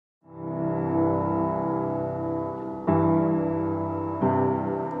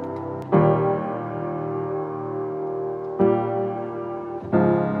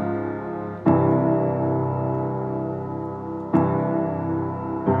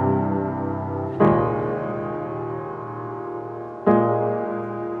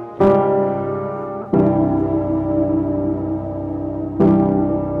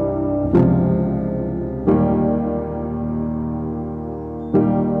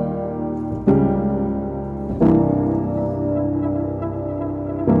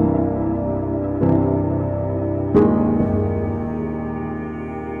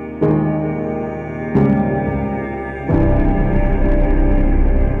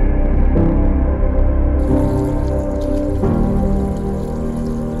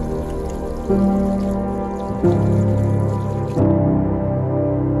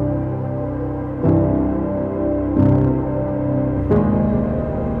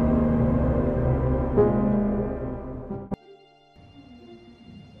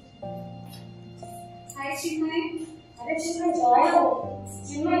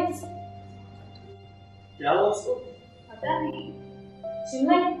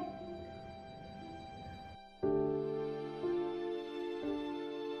Chinmay?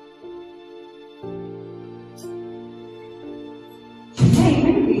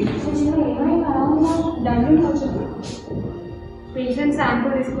 Patient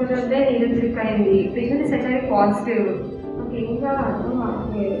sample తీసుకున్నదే negative అయింది. Patient is actually positive. Okay, ఇంకా అర్థం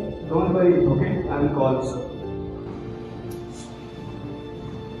కావట్లేదు. Don't worry, okay? I will call you.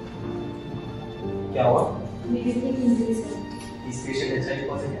 क्या हुआ? Negative injury sir. Is patient HIV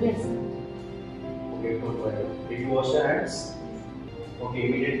positive? Yes. Okay, don't worry. Did you wash your hands? Okay,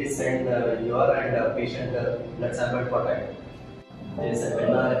 immediately send your and patient blood sample for time. There is a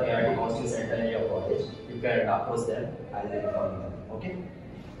MNR ART counseling center in your college. You can approach them. I will inform them. Okay?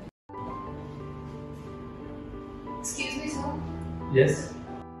 Excuse me sir. Yes.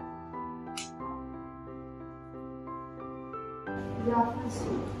 Good afternoon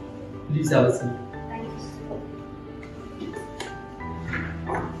sir. Please have a seat. Thank you sir.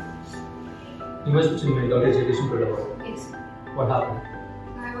 You must be checking my doctor education protocol. Yes sir. What happened?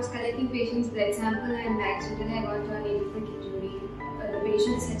 I was collecting patient's blood sample and accidentally I got to a different injury. The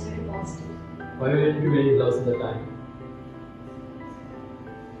patient is actually positive. Why were you wearing gloves at the time?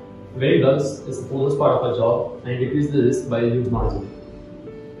 Wearing gloves is the foremost part of our job and it decreases the risk by a huge margin.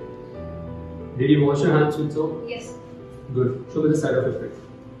 Did you wash your hands with soap? Yes. Good. Show me the side of effect.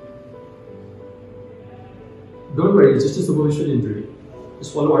 Don't worry, it's just a superficial injury.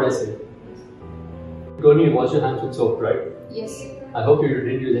 Just follow what I say. You told me you wash your hands with soap, right? Yes. I hope you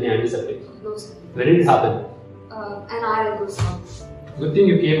didn't use any antiseptic. No sir. When did it happen? An hour ago sir. Good thing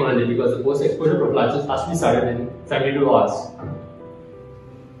you came early because the post-exposure prophylaxis has to be started in 72 hours.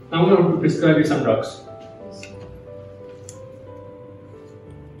 Now I'm going to prescribe you some drugs.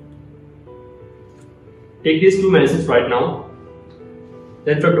 Take these 2 medicines right now.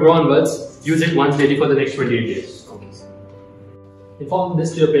 Then from tomorrow onwards, use it once daily for the next 28 days. Okay sir. Inform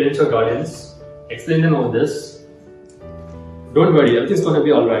this to your parents or guardians. Explain them all this. Don't worry, everything's going to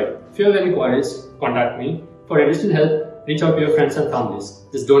be alright. If you have any queries, contact me. For additional help, reach out to your friends and families.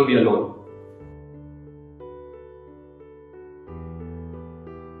 Just don't be alone.